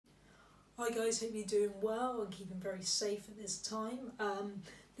Hi guys, hope you're doing well and keeping very safe at this time.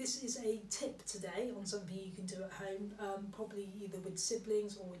 This is a tip today on something you can do at home, probably either with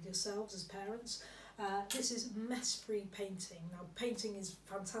siblings or with yourselves as parents. This is mess-free painting. Now painting is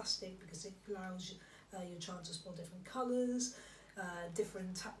fantastic because it allows your child to explore different colours,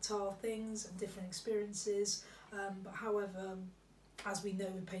 different tactile things and different experiences. But however, as we know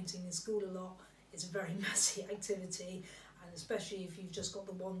with painting in school a lot, it's a very messy activity, and especially if you've just got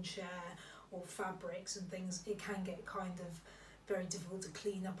the one chair or fabrics and things, it can get kind of very difficult to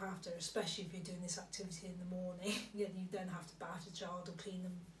clean up after, especially if you're doing this activity in the morning. You don't have to bath a child or clean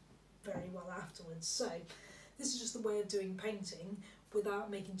them very well afterwards. So this is just the way of doing painting without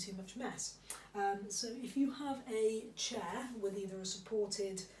making too much mess. So if you have a chair with either a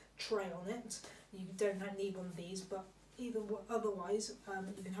supported tray on it, you don't need one of these, but otherwise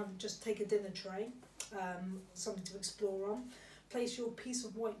you can just take a dinner tray, something to explore on, place your piece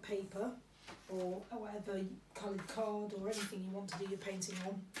of white paper or whatever coloured card or anything you want to do your painting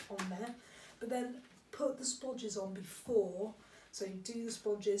on there, but then put the splodges on before. So do the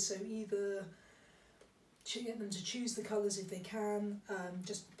splodges, so either get them to choose the colours if they can,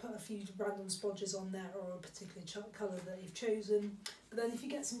 just put a few random splodges on there or a particular colour that you've chosen. But then if you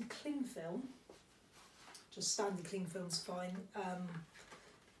get some cling film, just standard cling film's fine,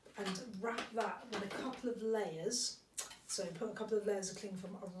 and wrap that with a couple of layers. So put a couple of layers of cling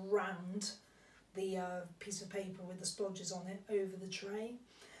film around the piece of paper with the splodges on it over the tray,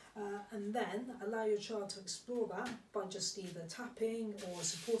 and then allow your child to explore that by just either tapping or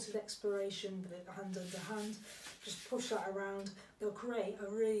supported exploration with it hand under hand. Just push that around. They'll create a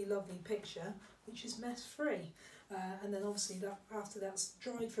really lovely picture which is mess free. And then obviously after that's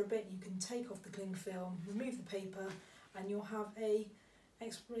dried for a bit, you can take off the cling film, remove the paper, and you'll have a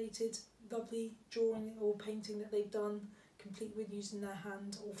explorated lovely drawing or painting that they've done, complete with using their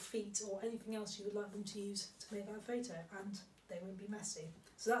hand or feet or anything else you would like them to use to make that photo, and they won't be messy.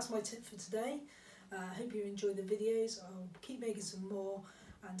 So that's my tip for today. I hope you enjoy the videos. I'll keep making some more,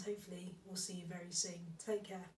 and hopefully we'll see you very soon. Take care.